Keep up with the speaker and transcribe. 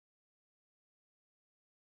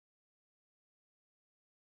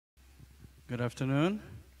Good afternoon.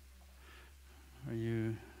 Are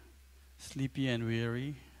you sleepy and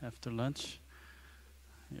weary after lunch?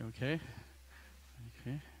 You okay?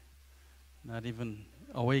 Okay. Not even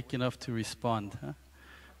awake enough to respond, huh?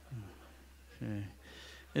 Okay.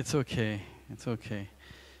 It's okay. It's okay.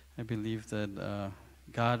 I believe that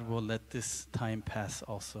God will let this time pass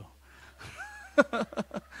also.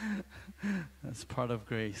 That's part of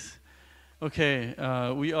grace. Okay,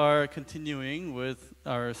 we are continuing with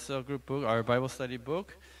our cell group book, our Bible study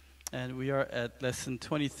book, and we are at lesson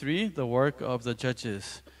 23, the work of the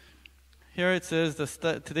judges. Here it says,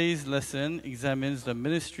 today's lesson examines the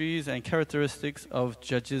ministries and characteristics of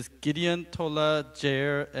judges Gideon, Tola,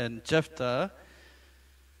 Jair, and Jephthah.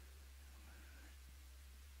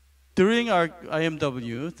 During our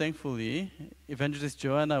IMW, thankfully, Evangelist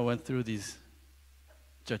Joanna went through these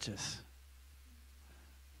judges.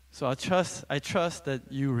 So I trust that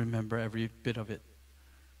you remember every bit of it.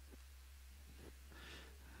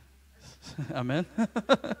 Amen.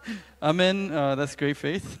 Amen. That's great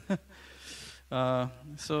faith.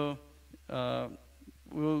 So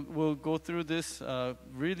we'll go through this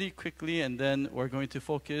really quickly, and then we're going to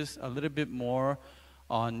focus a little bit more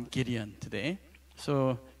on Gideon today.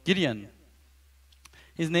 So Gideon,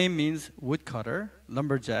 his name means woodcutter,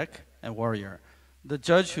 lumberjack, and warrior. The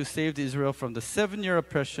judge who saved Israel from the 7-year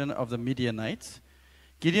oppression of the Midianites.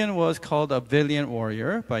 Gideon was called a valiant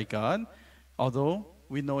warrior by God, although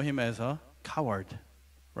we know him as a coward,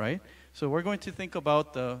 right? So we're going to think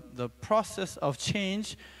about the process of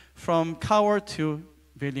change from coward to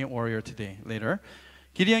valiant warrior today, later.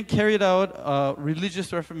 Gideon carried out a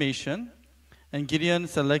religious reformation, and Gideon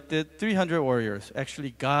selected 300 warriors.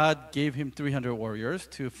 Actually, God gave him 300 warriors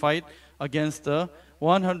to fight against the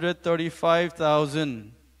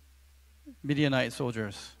 135,000 Midianite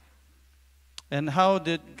soldiers. And how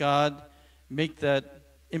did God make that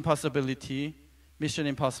impossibility, mission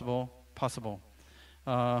impossible, possible?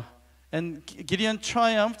 And Gideon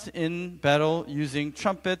triumphed in battle using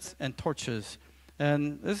trumpets and torches.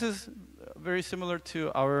 And this is very similar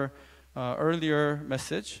to our earlier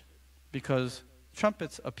message, because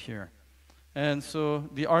trumpets appear. And so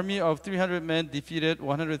the army of 300 men defeated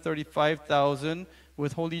 135,000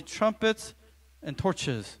 with holy trumpets and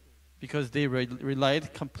torches, because they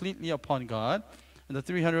relied completely upon God, and the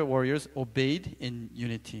 300 warriors obeyed in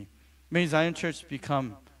unity. May Zion Church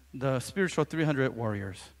become the spiritual 300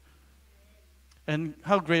 warriors. And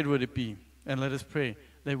how great would it be? And let us pray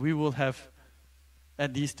that we will have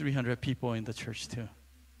at least 300 people in the church too.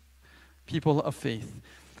 People of faith.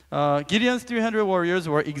 Gideon's 300 warriors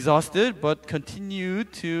were exhausted, but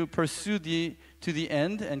continued to pursue to the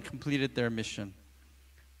end and completed their mission.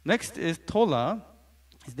 Next is Tola.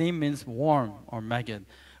 His name means worm or maggot.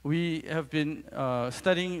 We have been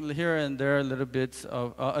studying here and there a little bit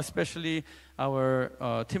of, especially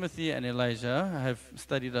our Timothy and Elijah have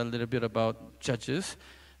studied a little bit about judges,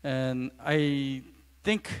 and I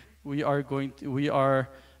think we are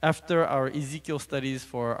after our Ezekiel studies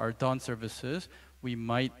for our dawn services, we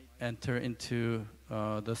might enter into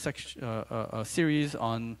the series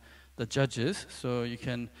on the judges. So you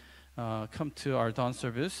can come to our dawn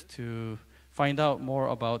service to find out more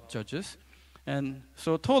about judges. And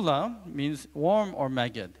so Tola means worm or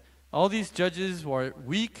maggot. All these judges were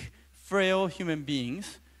weak, frail human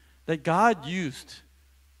beings that God used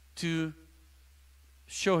to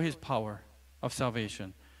show his power of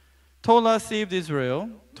salvation. Tola saved Israel.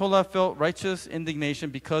 Tola felt righteous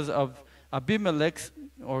indignation because of Abimelech's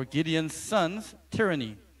or Gideon's son's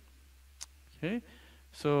tyranny. Okay,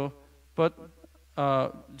 so, but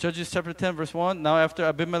Judges chapter 10 verse 1, now after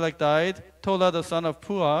Abimelech died, Tola the son of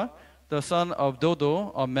Puah, the son of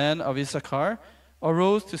Dodo, a man of Issachar,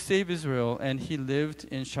 arose to save Israel, and he lived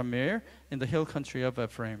in Shamir in the hill country of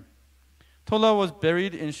Ephraim. Tola was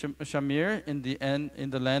buried in Shamir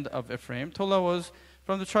in the land of Ephraim. Tola was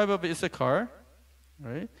from the tribe of Issachar,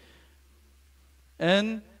 right?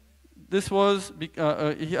 And this was,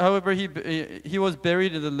 however, he was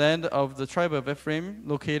buried in the land of the tribe of Ephraim,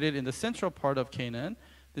 located in the central part of Canaan.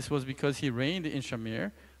 This was because he reigned in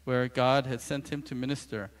Shamir, where God had sent him to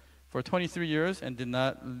minister for 23 years and did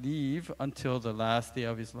not leave until the last day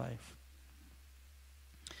of his life.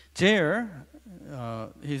 Jair,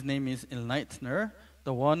 his name is Enlightener,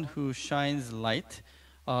 the one who shines light,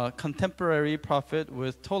 contemporary prophet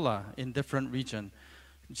with Tola in different region.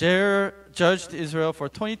 Jair judged Israel for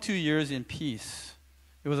 22 years in peace.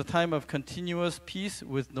 It was a time of continuous peace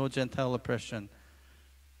with no Gentile oppression.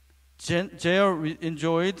 Jair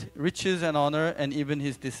enjoyed riches and honor, and even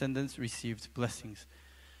his descendants received blessings.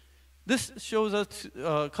 This shows us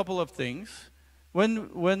a couple of things.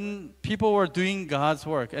 when people were doing God's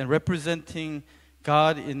work and representing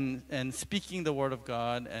God and speaking the word of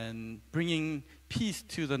God and bringing peace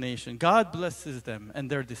to the nation, God blesses them and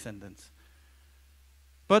their descendants.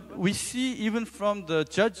 But we see even from the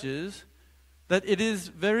judges that it is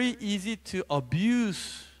very easy to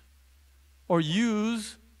abuse or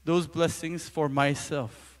use those blessings for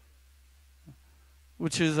myself,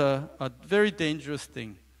 which is a very dangerous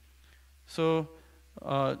thing. So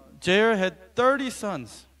Jair had 30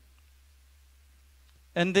 sons,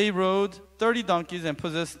 and they rode 30 donkeys and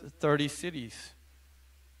possessed 30 cities.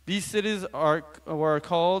 These cities were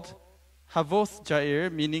called Havoth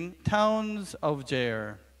Jair, meaning towns of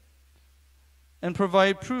Jair, and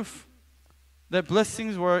provide proof that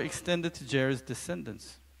blessings were extended to Jair's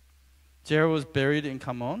descendants. Jair was buried in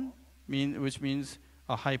Kamon, which means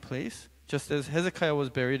a high place. Just as Hezekiah was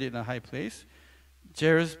buried in a high place,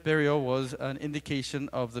 Jair's burial was an indication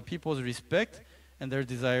of the people's respect and their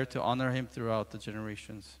desire to honor him throughout the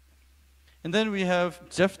generations. And then we have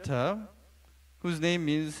Jephthah, whose name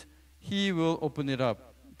means he will open it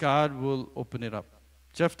up. God will open it up.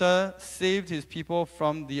 Jephthah saved his people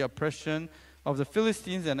from the oppression of the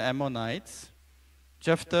Philistines and Ammonites.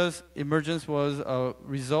 Jephthah's emergence was a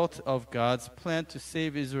result of God's plan to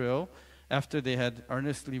save Israel after they had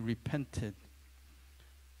earnestly repented.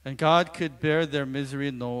 And God could bear their misery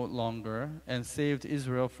no longer and saved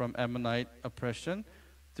Israel from Ammonite oppression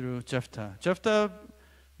through Jephthah. Jephthah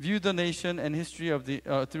viewed the nation and history of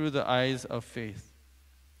through the eyes of faith.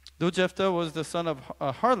 Though Jephthah was the son of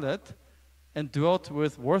a harlot and dwelt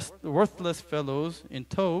with worthless fellows in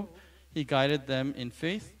Tob, he guided them in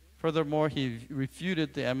faith. Furthermore, he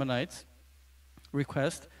refuted the Ammonites'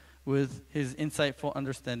 request with his insightful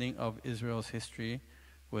understanding of Israel's history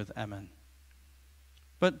with Ammon.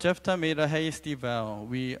 But Jephthah made a hasty vow.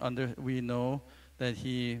 We know that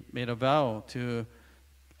he made a vow to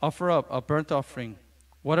offer up a burnt offering,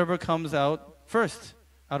 whatever comes out first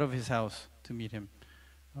out of his house to meet him.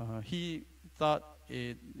 He thought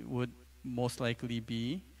it would most likely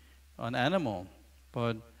be an animal,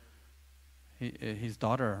 but his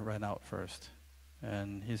daughter ran out first.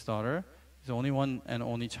 And his daughter is the only one and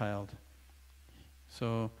only child.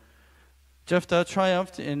 So Jephthah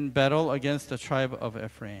triumphed in battle against the tribe of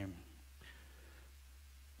Ephraim.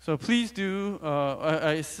 So please do,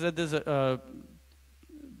 I said this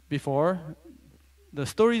before, the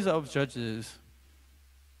stories of Judges,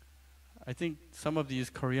 I think some of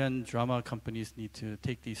these Korean drama companies need to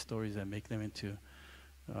take these stories and make them into,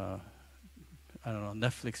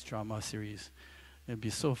 Netflix drama series. It'd be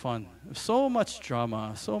so fun. So much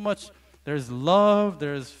drama, so much, there's love,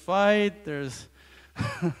 there's fight, there's,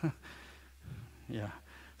 yeah.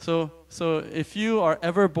 So if you are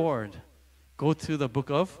ever bored, go to the book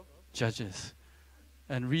of Judges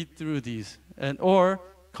and read through these, or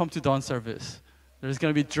come to dawn service. There's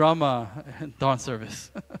going to be drama in dawn service.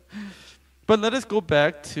 But let us go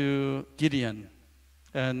back to Gideon.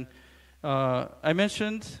 And I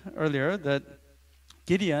mentioned earlier that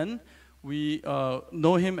Gideon, we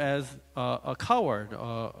know him as a coward,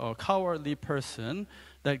 a cowardly person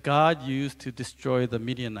that God used to destroy the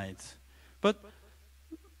Midianites. But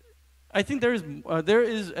I think there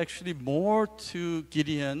is actually more to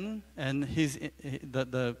Gideon and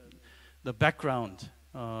the background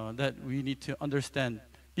that we need to understand.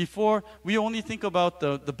 Before, we only think about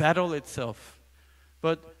the battle itself.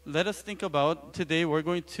 But let us think about, today we're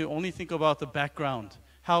going to only think about the background,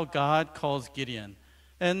 how God calls Gideon.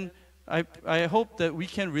 And I hope that we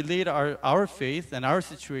can relate our faith and our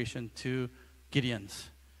situation to Gideon's.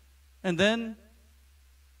 And then,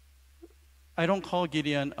 I don't call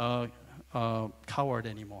Gideon a coward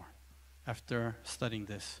anymore after studying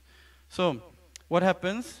this. So, what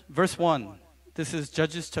happens? Verse 1. This is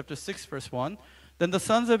Judges chapter 6, verse 1. Then the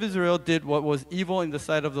sons of Israel did what was evil in the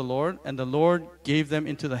sight of the Lord, and the Lord gave them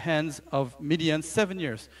into the hands of Midian 7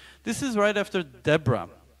 years. This is right after Deborah.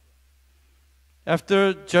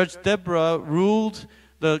 After Judge Deborah ruled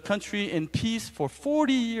the country in peace for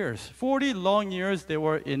 40 years, 40 long years they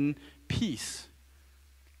were in peace,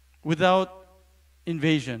 without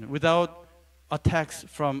invasion, without attacks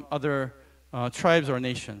from other tribes or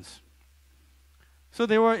nations. So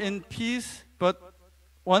they were in peace, but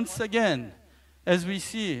once again, as we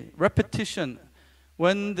see, repetition.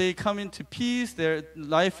 When they come into peace, their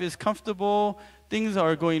life is comfortable, things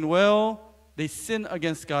are going well, they sin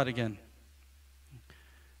against God again.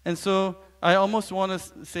 And so I almost want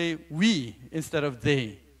to say we instead of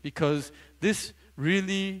they, because this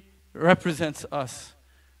really represents us.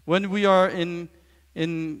 When we are in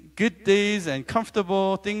good days and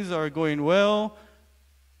comfortable, things are going well,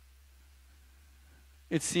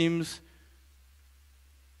 it seems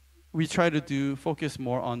we try to focus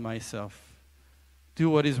more on myself, do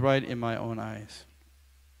what is right in my own eyes.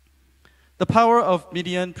 The power of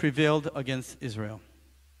Midian prevailed against Israel.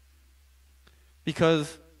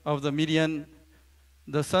 Because of the Midian,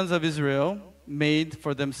 the sons of Israel made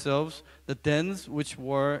for themselves the dens which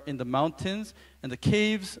were in the mountains and the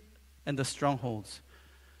caves and the strongholds.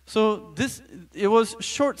 So it was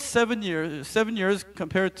short 7 years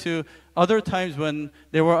compared to other times when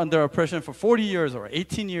they were under oppression for 40 years or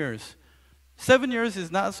 18 years. 7 years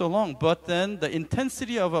is not so long, but then the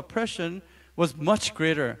intensity of oppression was much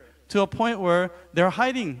greater, to a point where they're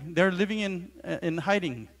living in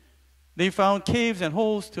hiding. They found caves and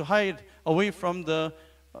holes to hide away from the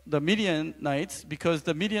Midianites, because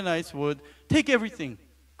the Midianites would take everything,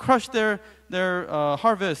 crush their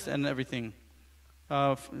harvest and everything.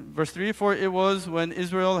 Verse 3, for it was when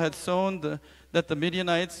Israel had sown that the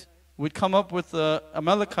Midianites would come up with the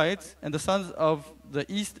Amalekites and the sons of the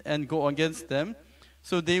east and go against them.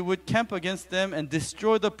 So they would camp against them and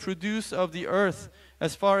destroy the produce of the earth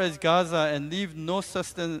as far as Gaza, and leave no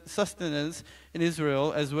sustenance in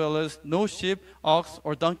Israel, as well as no sheep, ox,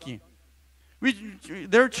 or donkey.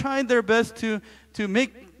 They're trying their best to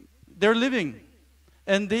make their living.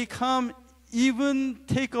 And they come even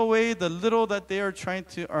take away the little that they are trying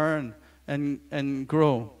to earn and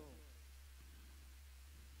grow.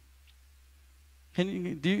 Do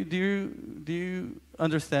you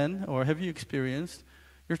understand, or have you experienced?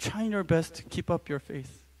 You're trying your best to keep up your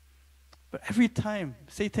faith. But every time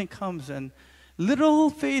Satan comes and little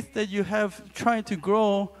faith that you have trying to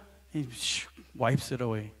grow, he wipes it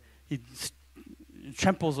away. He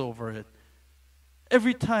tramples over it.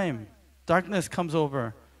 Every time darkness comes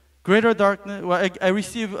over, greater darkness, I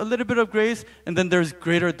receive a little bit of grace, and then there's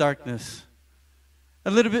greater darkness.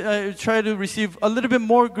 I try to receive a little bit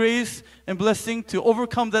more grace and blessing to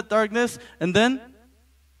overcome that darkness, and then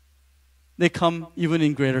they come even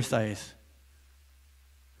in greater size.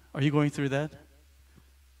 Are you going through that?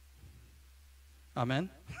 Amen?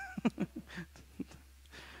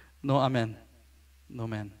 No amen. No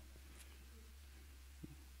man.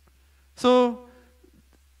 So,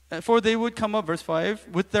 for they would come up, verse 5,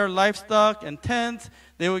 with their livestock and tents,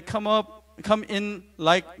 they would come in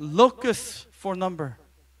like locusts for number.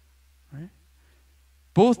 Right?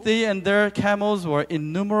 Both they and their camels were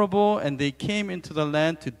innumerable, and they came into the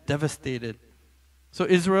land to devastate it. So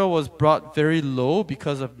Israel was brought very low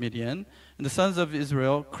because of Midian, and the sons of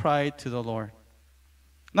Israel cried to the Lord.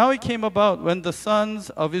 Now it came about when the sons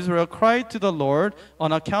of Israel cried to the Lord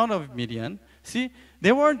on account of Midian. See,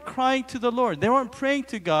 they weren't crying to the Lord. They weren't praying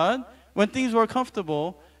to God when things were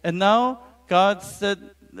comfortable. And now God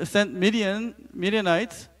sent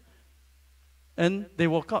Midianites, and they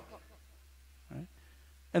woke up. Right?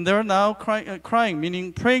 And they're now crying,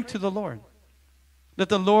 meaning praying to the Lord. That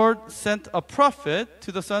the Lord sent a prophet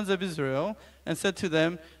to the sons of Israel and said to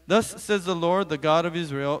them, thus says the Lord, the God of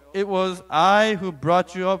Israel, it was I who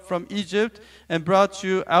brought you up from Egypt and brought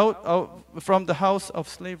you out from the house of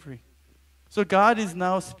slavery. So God is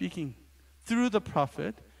now speaking through the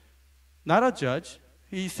prophet, not a judge.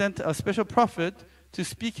 He sent a special prophet to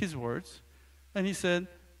speak his words. And he said,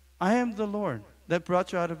 I am the Lord that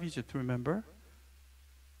brought you out of Egypt, remember?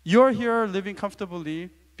 You're here living comfortably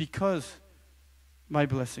because my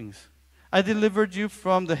blessings. I delivered you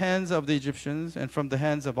from the hands of the Egyptians and from the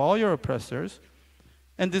hands of all your oppressors,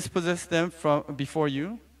 and dispossessed them from before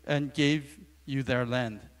you, and gave you their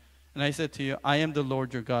land. And I said to you, I am the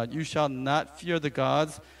Lord your God. You shall not fear the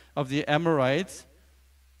gods of the Amorites,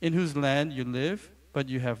 in whose land you live, but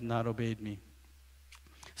you have not obeyed me.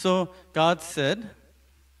 So God said,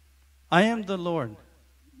 I am the Lord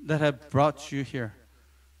that have brought you here.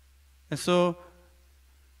 And so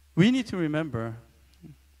we need to remember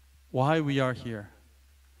why we are here.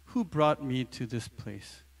 Who brought me to this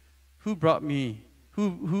place? Who brought me?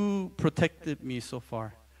 Who protected me so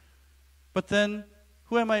far? But then,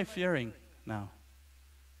 who am I fearing now?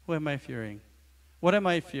 Who am I fearing? What am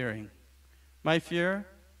I fearing? My fear,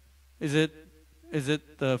 is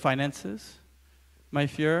it the finances? My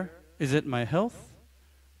fear, is it my health?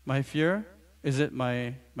 My fear, is it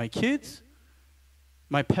my kids?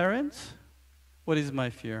 My parents? What is my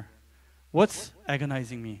fear? What's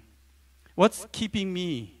agonizing me? What's keeping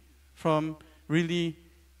me from really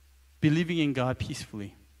believing in God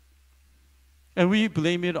peacefully? And we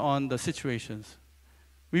blame it on the situations.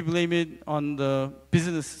 We blame it on the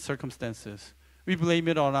business circumstances. We blame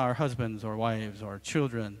it on our husbands or wives or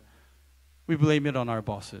children. We blame it on our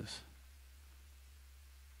bosses.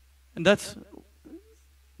 And that's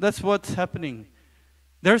what's happening.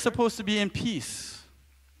 They're supposed to be in peace,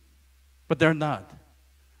 but they're not.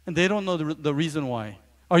 And they don't know the reason why.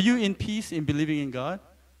 Are you in peace in believing in God?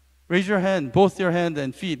 Raise your hand, both your hand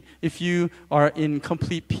and feet, if you are in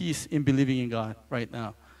complete peace in believing in God right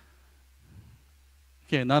now.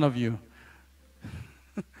 Okay, none of you.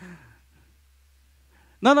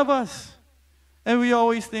 None of us. And we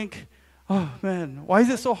always think, oh man, why is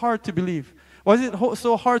it so hard to believe? Why is it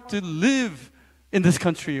so hard to live in this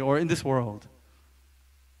country or in this world?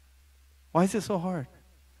 Why is it so hard?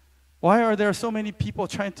 Why are there so many people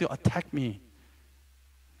trying to attack me?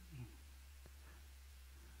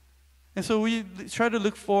 And so we try to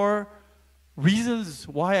look for reasons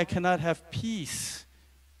why I cannot have peace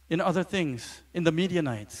in other things, in the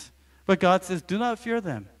Midianites. But God says, do not fear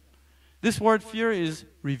them. This word fear is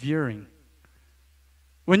revering.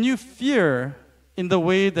 When you fear in the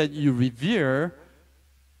way that you revere,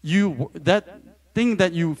 that thing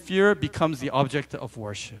that you fear becomes the object of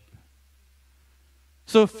worship.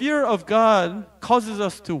 So fear of God causes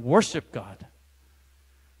us to worship God.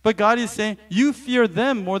 But God is saying, you fear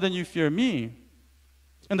them more than you fear me.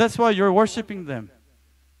 And that's why you're worshiping them.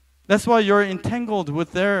 That's why you're entangled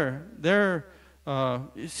with their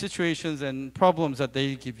situations and problems that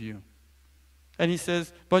they give you. And he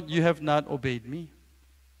says, but you have not obeyed me.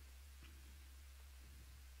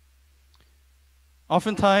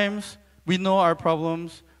 Oftentimes, we know our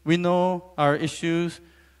problems, we know our issues,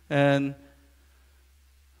 but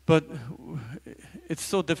it's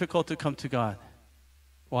so difficult to come to God.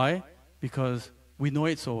 Why? Because we know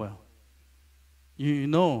it so well. You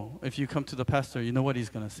know, if you come to the pastor, you know what he's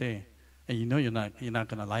going to say, and you know you're not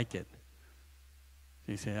going to like it.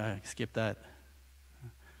 So you say, skip that.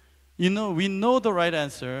 You know, we know the right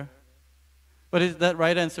answer, but that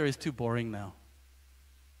right answer is too boring now.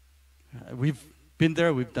 We've been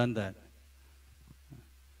there, we've done that.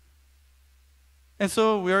 And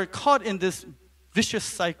so we are caught in this vicious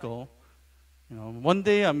cycle. You know, one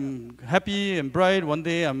day I'm happy and bright, one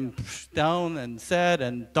day I'm down and sad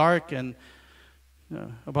and dark and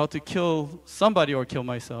about to kill somebody or kill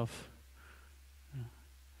myself.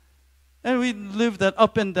 And we live that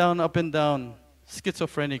up and down,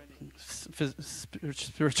 schizophrenic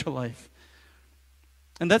spiritual life.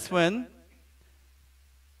 And that's when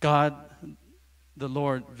God, the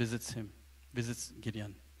Lord, visits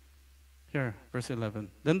Gideon. Here, verse 11.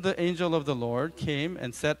 Then the angel of the Lord came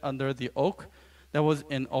and sat under the oak that was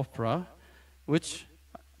in Ophrah, which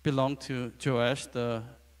belonged to Joash the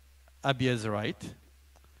Abiezrite,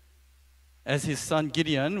 as his son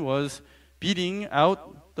Gideon was beating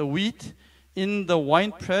out the wheat in the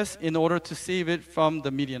winepress in order to save it from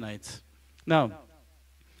the Midianites. Now,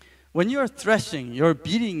 when you are threshing, you're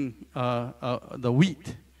beating the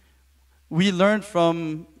wheat. We learned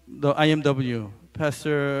from the IMW.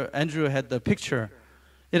 Pastor Andrew had the picture.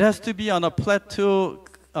 It has to be on a plateau,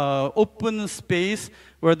 open space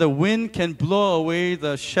where the wind can blow away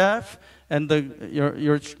the chaff and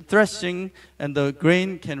your threshing and the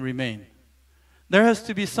grain can remain. There has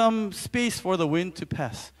to be some space for the wind to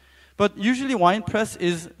pass. But usually wine press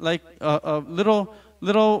is like a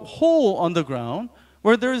little hole on the ground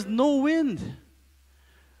where there is no wind.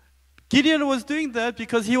 Gideon was doing that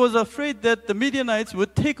because he was afraid that the Midianites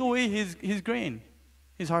would take away his grain,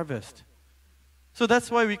 his harvest. So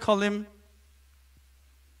that's why we call him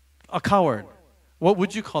a coward. What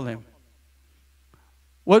would you call him?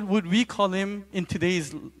 What would we call him in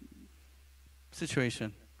today's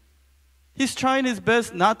situation? He's trying his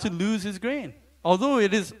best not to lose his grain. Although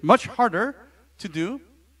it is much harder to do,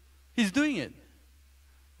 he's doing it.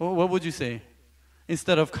 Well, what would you say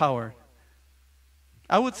instead of coward?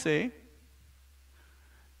 I would say,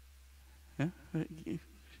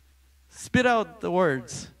 spit out the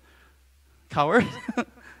words. Coward?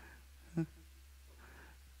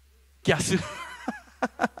 Gyasu.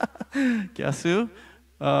 Gyasu.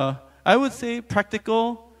 I would say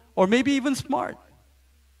practical or maybe even smart.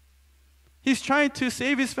 He's trying to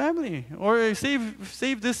save his family or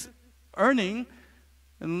save this earning,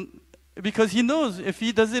 and because he knows if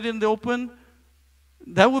he does it in the open,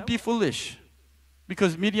 that would be foolish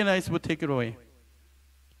because Midianites would take it away.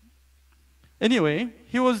 Anyway,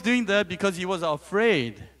 he was doing that because he was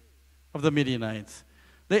afraid of the Midianites.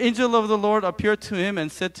 The angel of the Lord appeared to him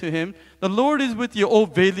and said to him, "The Lord is with you, O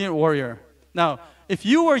valiant warrior." Now, if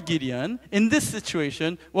you were Gideon in this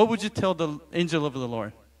situation, what would you tell the angel of the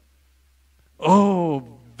Lord?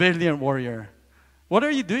 Oh, valiant warrior. What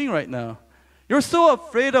are you doing right now? You're so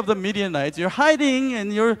afraid of the Midianites. You're hiding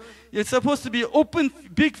and you're supposed to be open,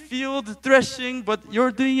 big field, threshing, but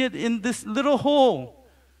you're doing it in this little hole.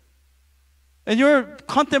 And you're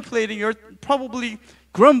contemplating, you're probably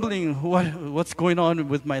grumbling, what's going on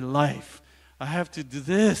with my life? I have to do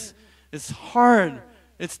this. It's hard.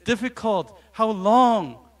 It's difficult. How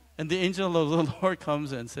long? And the angel of the Lord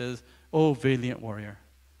comes and says, "Oh, valiant warrior."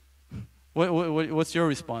 What's your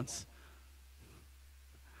response?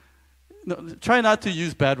 No, try not to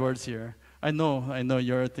use bad words here. I know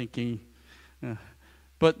you're thinking.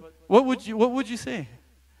 But what would you say?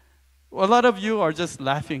 A lot of you are just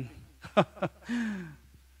laughing.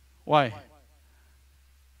 Why?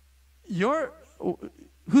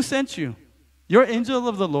 Who sent you? You're angel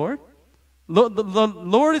of the Lord? The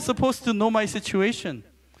Lord is supposed to know my situation.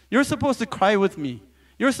 You're supposed to cry with me.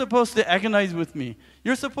 You're supposed to agonize with me.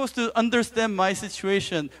 You're supposed to understand my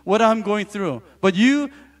situation, what I'm going through. But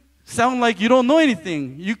you sound like you don't know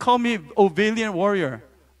anything. You call me a valiant warrior.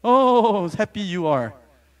 Oh, happy you are.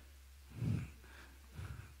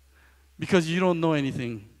 Because you don't know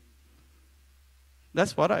anything.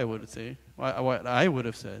 That's what I would say. What I would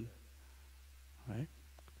have said. Right?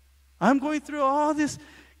 I'm going through all these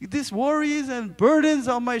worries and burdens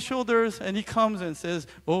on my shoulders, and he comes and says,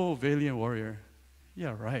 "Oh, valiant warrior."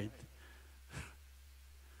 Yeah, right.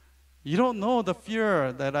 You don't know the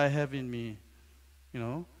fear that I have in me.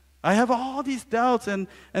 I have all these doubts and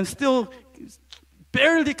still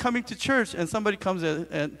barely coming to church, and somebody comes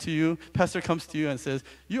to you, pastor comes to you and says,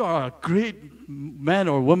 "You are a great man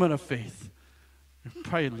or woman of faith." You're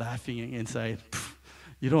probably laughing inside.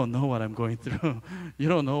 You don't know what I'm going through. You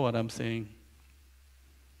don't know what I'm saying.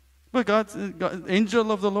 But God,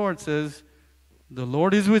 angel of the Lord says, "The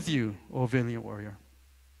Lord is with you, O valiant warrior."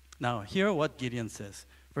 Now, hear what Gideon says.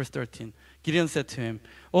 Verse 13. Gideon said to him,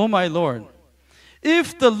 "O my Lord,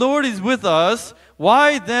 if the Lord is with us,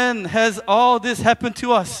 why then has all this happened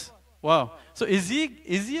to us?" Wow. So is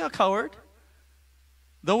he a coward?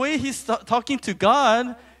 The way he's talking to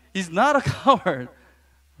God, he's not a coward,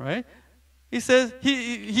 right? He says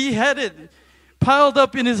he had it piled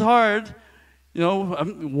up in his heart.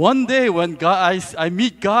 One day when I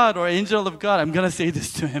meet God or angel of God, I'm going to say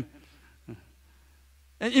this to him.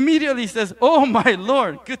 And immediately he says, "Oh my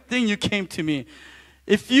Lord, good thing you came to me.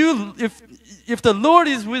 If the Lord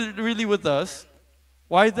is really with us,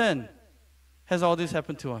 why then has all this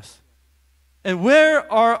happened to us? And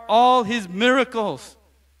where are all his miracles,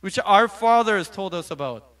 which our fathers told us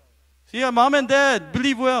about?" See, mom and dad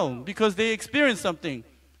believe well because they experienced something.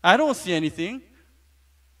 I don't see anything,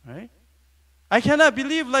 right? I cannot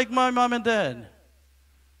believe like my mom and dad.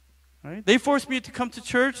 Right? They forced me to come to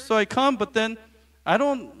church, so I come, but then I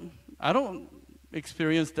don't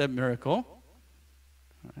experience that miracle.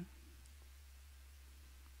 Right?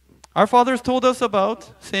 Our fathers told us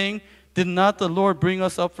about, saying, "Did not the Lord bring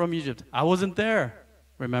us up from Egypt?" I wasn't there,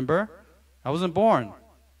 remember? I wasn't born.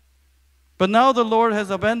 But now the Lord has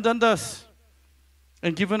abandoned us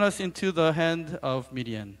and given us into the hand of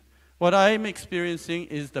Midian. What I'm experiencing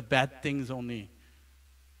is the bad things only.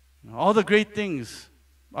 All the great things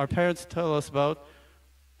our parents tell us about,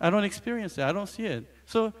 I don't experience it. I don't see it.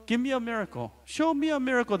 So give me a miracle. Show me a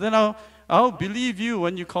miracle. Then I'll believe you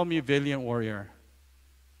when you call me a valiant warrior.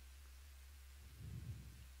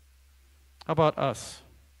 How about us?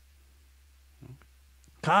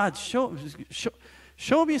 God, show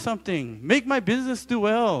me something. Make my business do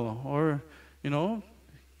well. Or,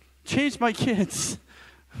 change my kids.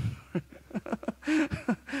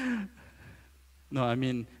 No, I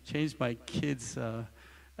mean, change my kids'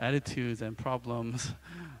 attitudes and problems.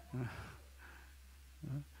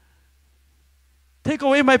 Take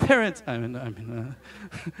away my parents.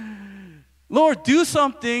 Lord, do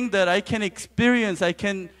something that I can experience. I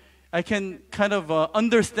can kind of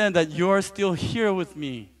understand that you are still here with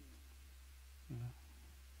me.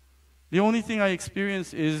 The only thing I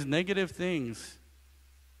experience is negative things.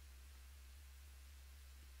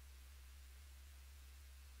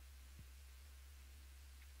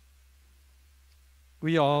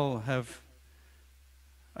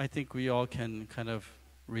 I think we all can kind of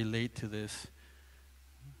relate to this.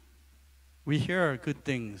 We hear good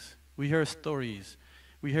things. We hear stories.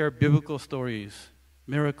 We hear biblical stories,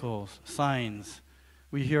 miracles, signs.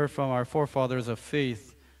 We hear from our forefathers of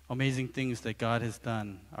faith, amazing things that God has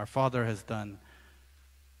done, our Father has done.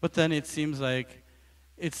 But then it seems like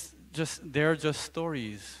they're just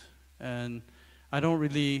stories. And I don't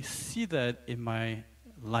really see that in my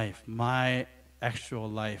life, my actual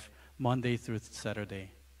life, Monday through Saturday,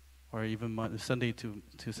 or even Sunday to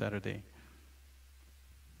Saturday.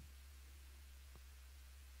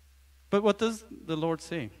 But what does the Lord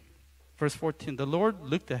say? Verse 14, the Lord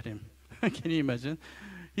looked at him. Can you imagine?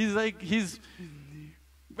 He's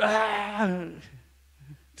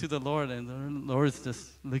to the Lord, and the Lord is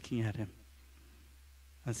just looking at him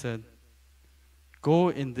and said, "Go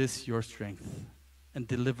in this your strength and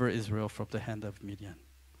deliver Israel from the hand of Midian."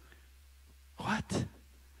 What?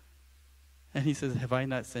 And he says, have I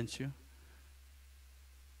not sent you?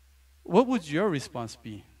 What would your response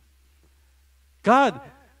be? God,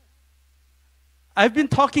 I've been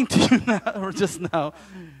talking to you now, or just now.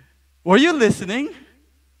 Were you listening?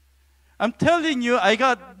 I'm telling you, I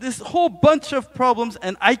got this whole bunch of problems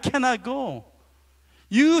and I cannot go.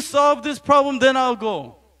 You solve this problem, then I'll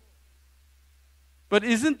go. But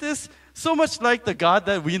isn't this so much like the God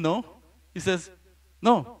that we know? He says,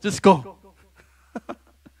 no, just go.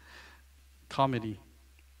 Comedy.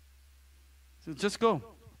 So just go.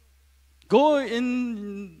 Go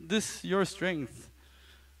in this your strength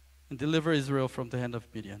and deliver Israel from the hand of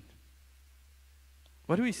Midian.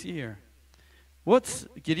 What do we see here? What's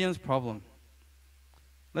Gideon's problem?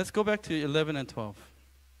 Let's go back to 11 and 12.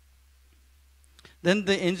 Then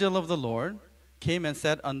the angel of the Lord came and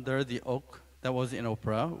sat under the oak that was in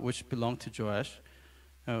Ophrah, which belonged to Joash.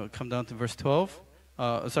 Come down to verse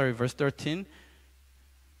 13.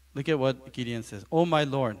 Look at what Gideon says. Oh my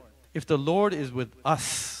Lord, if the Lord is with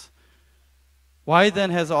us, why then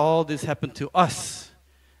has all this happened to us?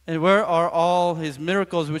 And where are all his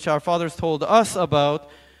miracles which our fathers told us about?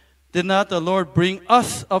 Did not the Lord bring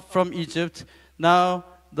us up from Egypt? Now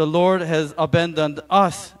the Lord has abandoned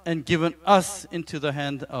us and given us into the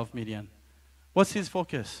hand of Midian. What's his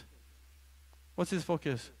focus? What's his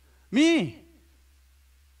focus? Me.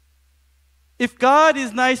 If God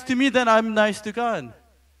is nice to me, then I'm nice to God.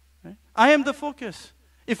 Right? I am the focus.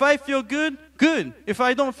 If I feel good, good. If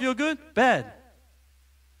I don't feel good, bad.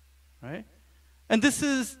 Right? And this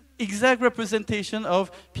is exact representation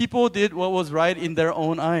of people did what was right in their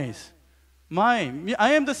own eyes. I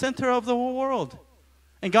am the center of the whole world.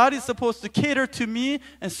 And God is supposed to cater to me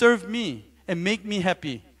and serve me and make me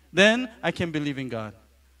happy. Then I can believe in God.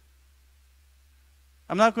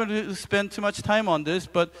 I'm not going to spend too much time on this,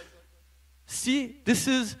 but see, this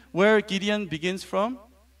is where Gideon begins from.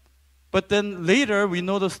 But then later we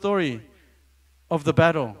know the story of the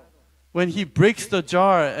battle. When he breaks the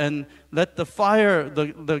jar and let the fire,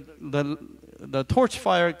 the torch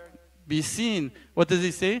fire be seen, what does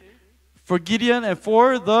he say? For Gideon and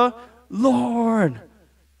for the Lord.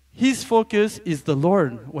 His focus is the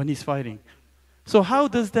Lord when he's fighting. So how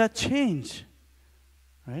does that change?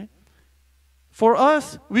 Right? For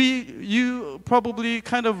us, you probably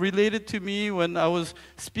kind of related to me when I was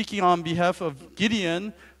speaking on behalf of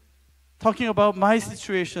Gideon, talking about my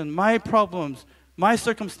situation, my problems, my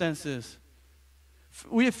circumstances.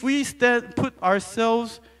 If we put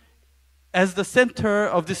ourselves as the center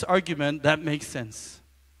of this argument, that makes sense.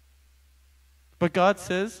 But God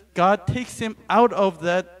says, God takes him out of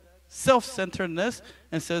that self-centeredness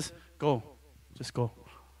and says, go, just go.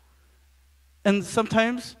 And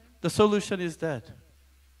sometimes the solution is that.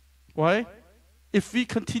 Why? If we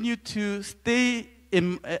continue to stay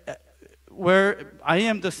in where I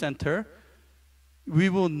am the center, we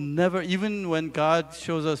will never, even when God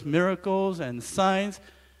shows us miracles and signs,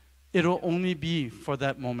 it will only be for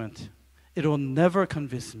that moment. It will never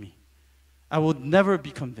convince me. I will never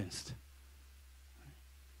be convinced.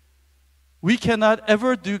 We cannot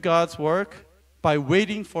ever do God's work by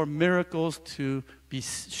waiting for miracles to be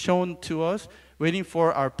shown to us, waiting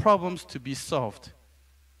for our problems to be solved.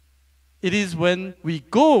 It is when we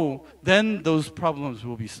go, then those problems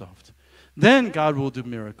will be solved. Then God will do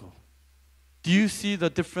miracle. Do you see the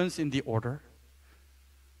difference in the order?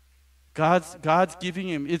 God's giving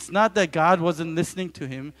him. It's not that God wasn't listening to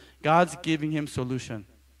him. God's giving him solution.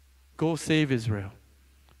 Go save Israel.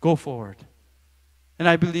 Go forward. And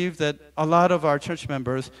I believe that a lot of our church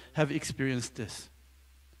members have experienced this.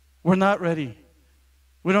 We're not ready.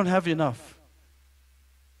 We don't have enough.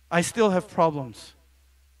 I still have problems.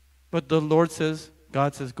 But the Lord says,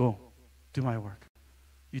 God says, go, do my work.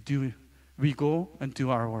 We go and do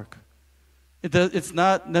our work. It's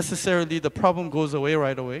not necessarily the problem goes away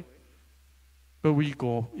right away. But we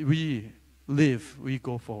go, we live, we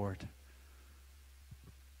go forward.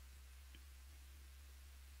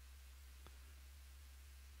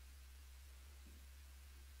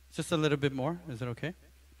 Just a little bit more, is it okay?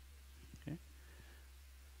 Okay.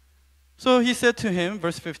 So he said to him,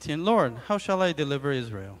 verse 15, Lord, how shall I deliver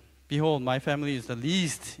Israel? Behold, my family is the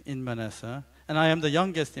least in Manasseh, and I am the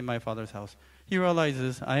youngest in my father's house. He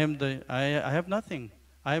realizes, I have nothing.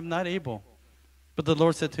 I am not able. But the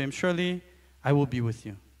Lord said to him, surely I will be with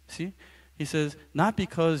you. See? He says, not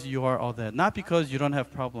because you are all that, not because you don't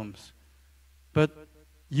have problems, but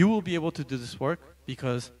you will be able to do this work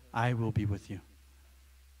because I will be with you.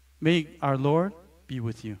 May our Lord be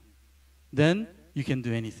with you. Then you can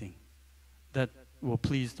do anything that will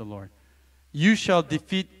please the Lord. You shall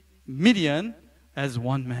defeat Midian as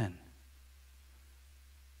one man.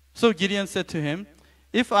 So Gideon said to him,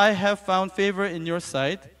 If I have found favor in your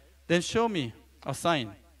sight, then show me a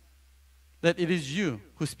sign that it is you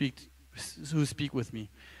who speak with me.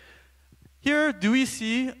 Here, do we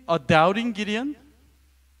see a doubting Gideon?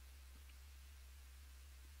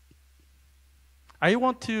 I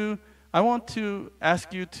want to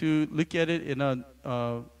ask you to look at it in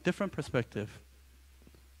a different perspective.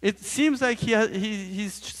 It seems like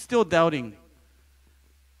he's still doubting,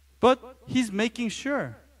 but he's making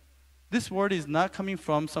sure this word is not coming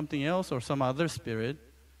from something else or some other spirit.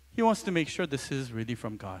 He wants to make sure this is really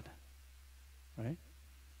from God, right?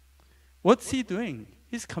 What's he doing?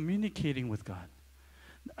 He's communicating with God.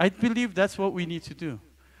 I believe that's what we need to do.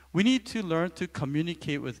 We need to learn to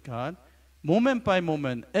communicate with God moment by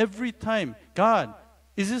moment, every time. God,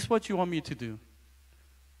 is this what you want me to do?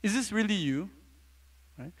 Is this really you?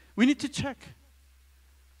 Right? We need to check.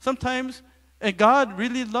 Sometimes, and God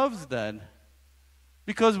really loves that.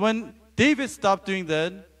 Because when David stopped doing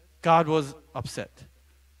that, God was upset.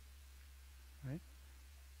 Right?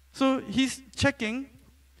 So he's checking,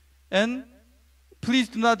 and please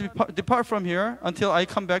do not depart from here until I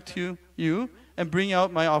come back to you and bring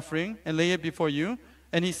out my offering and lay it before you.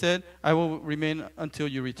 And he said, I will remain until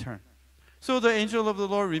you return. So the angel of the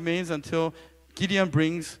Lord remains until Gideon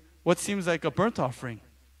brings what seems like a burnt offering.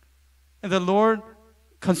 And the Lord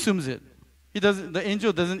consumes it. The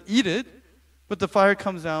angel doesn't eat it, but the fire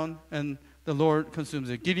comes down and the Lord consumes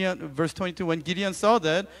it. Gideon, verse 22, when Gideon saw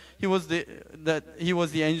that he was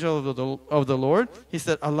the angel of the Lord, he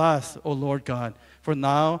said, Alas, O Lord God, for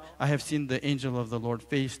now I have seen the angel of the Lord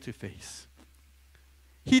face to face.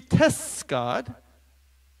 He tests God,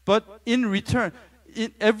 but in return,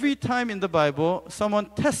 every time in the Bible, someone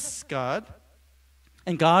tests God,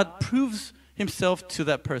 and God proves himself to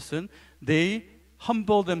that person, they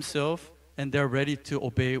humble themselves, and they're ready to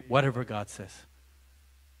obey whatever God says.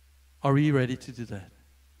 Are we ready to do that?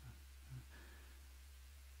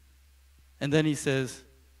 And then he says,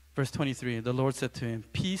 verse 23, the Lord said to him,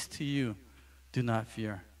 Peace to you, do not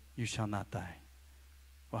fear, you shall not die.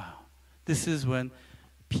 Wow. This is when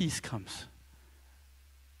peace comes.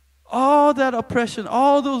 All that oppression,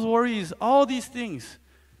 all those worries, all these things,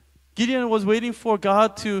 Gideon was waiting for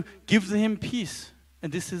God to give him peace.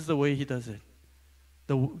 And this is the way he does it.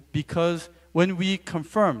 Because when we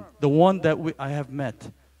confirm the one that I have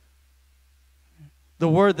met, the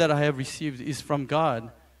word that I have received is from God,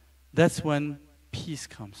 that's when peace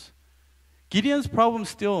comes. Gideon's problem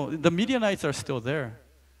still, the Midianites are still there,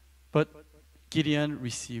 but Gideon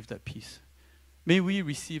received that peace. May we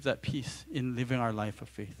receive that peace in living our life of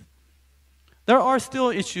faith. There are still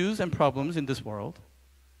issues and problems in this world,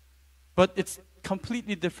 but it's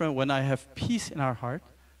completely different when I have peace in our heart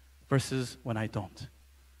versus when I don't.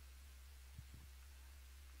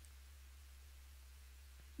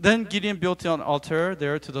 Then Gideon built an altar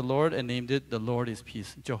there to the Lord and named it, The Lord is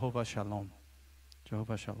Peace, Jehovah Shalom.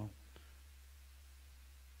 Jehovah Shalom.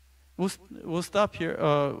 We'll stop here.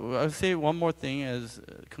 I'll say one more thing as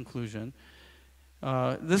a conclusion.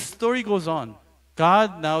 This story goes on.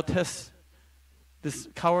 God now tests this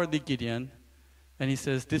cowardly Gideon, and he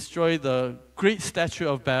says, destroy the great statue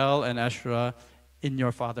of Baal and Asherah in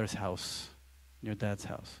your father's house, in your dad's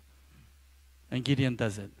house. And Gideon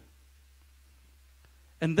does it.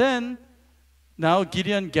 And then, now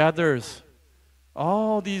Gideon gathers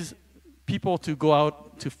all these people to go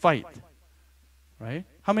out to fight, right?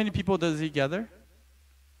 How many people does he gather?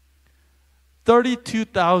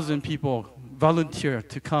 32,000 people volunteer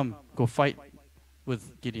to go fight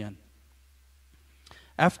with Gideon.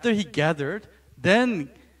 After he gathered,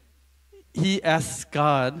 then he asks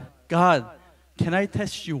God, can I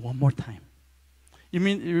test you one more time? You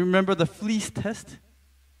remember the fleece test,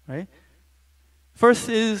 right? First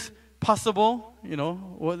is possible,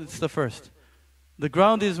 what's the first? The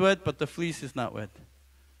ground is wet, but the fleece is not wet.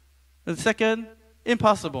 The second,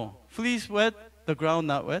 impossible. Fleece wet, the ground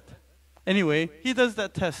not wet. Anyway, he does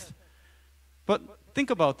that test. But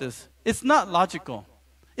think about this. It's not logical.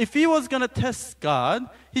 If he was going to test God,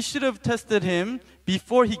 he should have tested him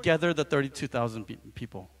before he gathered the 32,000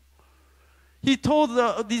 people. He told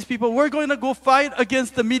these people, we're going to go fight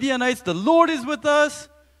against the Midianites. The Lord is with us.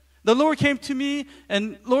 The Lord came to me,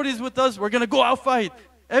 and Lord is with us. We're going to go out fight.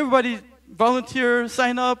 Everybody volunteer,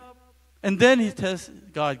 sign up. And then he tests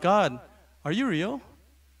God. God, are you real?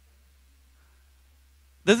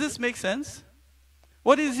 Does this make sense?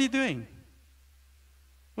 What is he doing?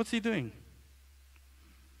 What's he doing?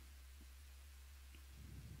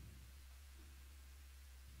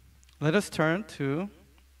 Let us turn to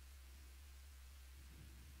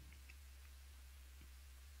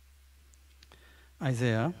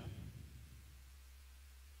Isaiah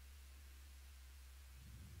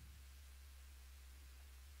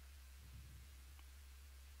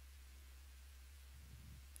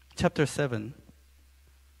chapter 7.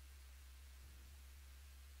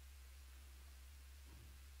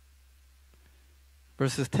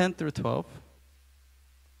 Verses 10 through 12.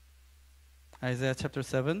 Isaiah chapter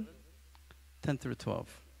 7, 10 through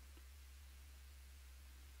 12.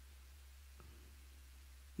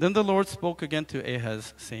 Then the Lord spoke again to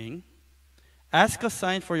Ahaz, saying, ask a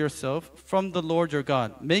sign for yourself from the Lord your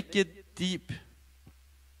God. Make it deep.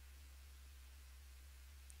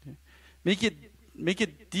 Okay. Make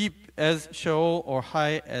it deep as Sheol or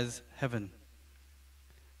high as heaven.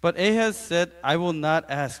 But Ahaz said, I will not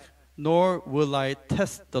ask, nor will I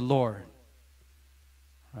test the Lord.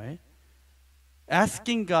 Right?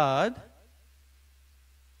 Asking God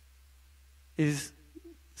is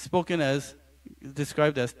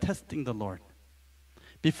described as testing the Lord.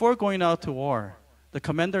 Before going out to war, the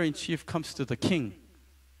commander-in-chief comes to the king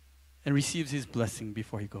and receives his blessing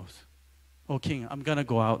before he goes. Oh, king, I'm going to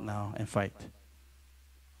go out now and fight.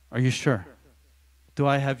 Are you sure? Do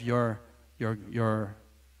I have your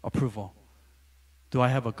approval? Do I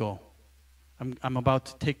have a go? I'm about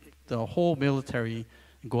to take the whole military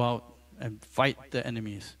and go out and fight the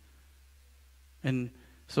enemies. And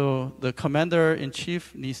so the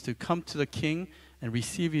commander-in-chief needs to come to the king and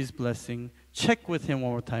receive his blessing, check with him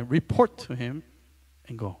one more time, report to him,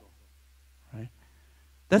 and go. Right?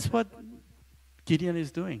 That's what Gideon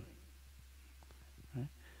is doing. Right?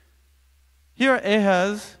 Here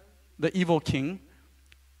Ahaz, the evil king,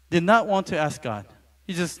 did not want to ask God.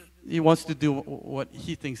 He wants to do what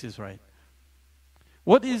he thinks is right.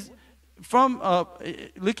 What is, from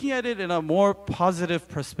looking at it in a more positive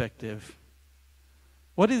perspective,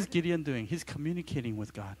 what is Gideon doing? He's communicating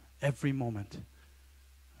with God every moment.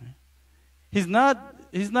 Right? He's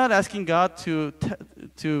not asking God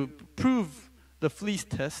to prove the fleece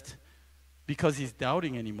test because he's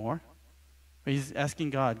doubting anymore. He's asking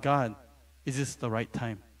God, God, is this the right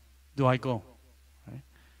time? Do I go? Right?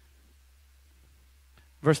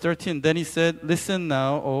 Verse 13, then he said, listen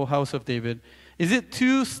now, O house of David. Is it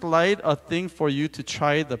too slight a thing for you to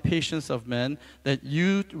try the patience of men, that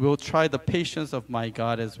you will try the patience of my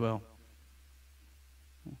God as well?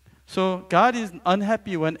 So God is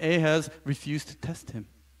unhappy when Ahaz refused to test him.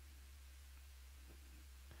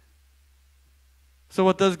 So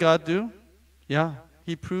what does God do? Yeah,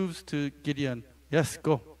 he proves to Gideon, yes,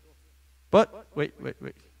 go. But wait.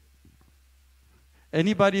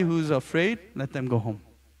 Anybody who's afraid, let them go home.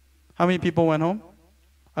 How many people went home?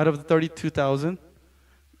 Out of the 32,000,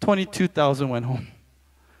 22,000 went home.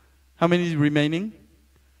 How many remaining?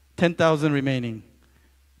 10,000 remaining.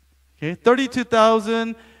 Okay,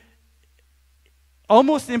 32,000,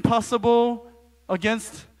 almost impossible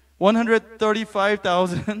against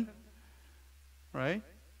 135,000, right?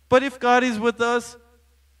 But if God is with us,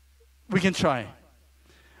 we can try.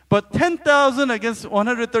 But 10,000 against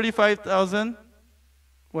 135,000,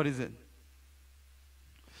 what is it?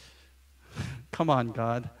 Come on,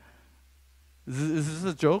 God. Is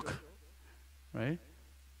this a joke? Right?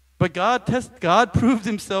 But God proved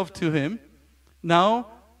himself to him. Now,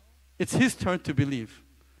 it's his turn to believe.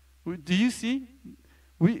 Do you see?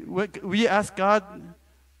 We ask God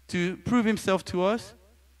to prove himself to us,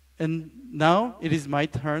 and now it is my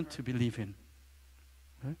turn to believe him.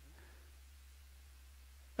 Right?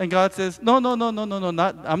 And God says, no,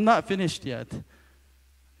 I'm not finished yet.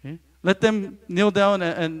 Okay? Let them kneel down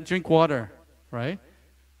and drink water. Right?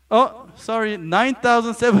 Oh, sorry,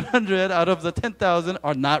 9,700 out of the 10,000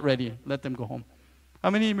 are not ready. Let them go home. How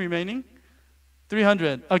many remaining?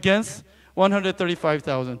 300 against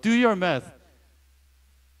 135,000. Do your math.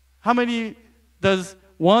 How many does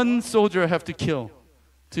one soldier have to kill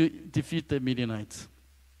to defeat the Midianites?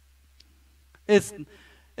 It's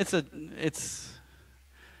a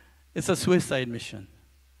suicide mission.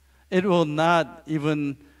 It will not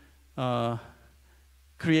even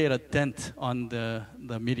create a dent on the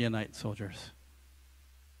Midianite soldiers.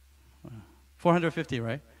 450,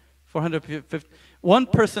 right? 450. One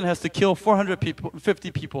person has to kill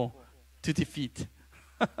 450 people to defeat.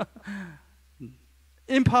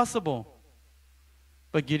 Impossible.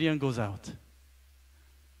 But Gideon goes out.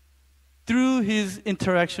 Through his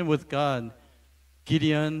interaction with God,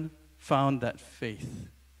 Gideon found that faith.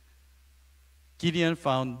 Gideon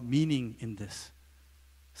found meaning in this.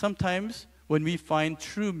 Sometimes when we find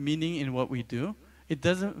true meaning in what we do,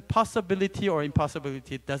 possibility or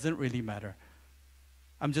impossibility, it doesn't really matter.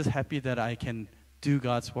 I'm just happy that I can do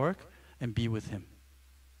God's work and be with him.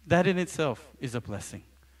 That in itself is a blessing,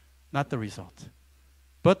 not the result.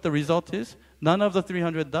 But the result is none of the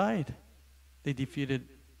 300 died. They defeated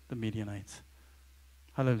the Midianites.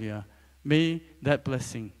 Hallelujah. May that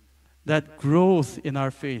blessing, that growth in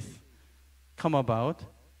our faith come about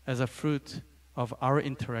as a fruit of our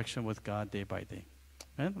interaction with God day by day.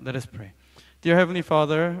 Amen? Let us pray. Dear Heavenly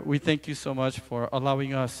Father, we thank you so much for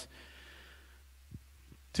allowing us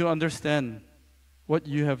to understand what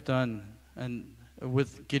you have done and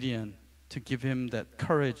with Gideon, to give him that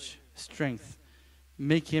courage, strength,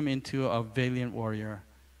 make him into a valiant warrior.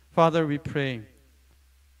 Father, we pray,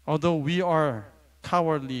 although we are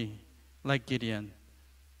cowardly like Gideon,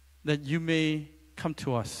 that you may come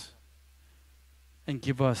to us and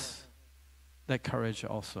give us that courage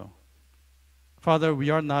also. Father, we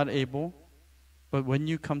are not able, but when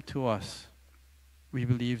you come to us, we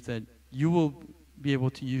believe that you will be able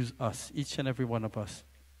to use us, each and every one of us,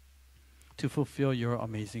 to fulfill your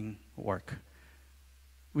amazing work.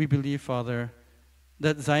 We believe, Father,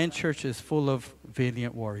 that Zion Church is full of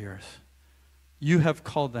valiant warriors. You have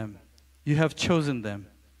called them, you have chosen them,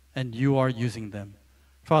 and you are using them.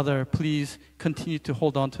 Father, please continue to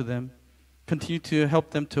hold on to them. Continue to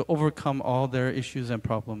help them to overcome all their issues and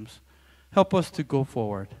problems. Help us to go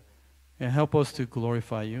forward, and help us to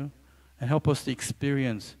glorify you, and help us to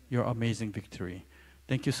experience your amazing victory.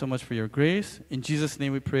 Thank you so much for your grace. In Jesus'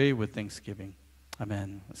 name we pray with thanksgiving.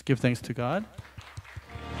 Amen. Let's give thanks to God.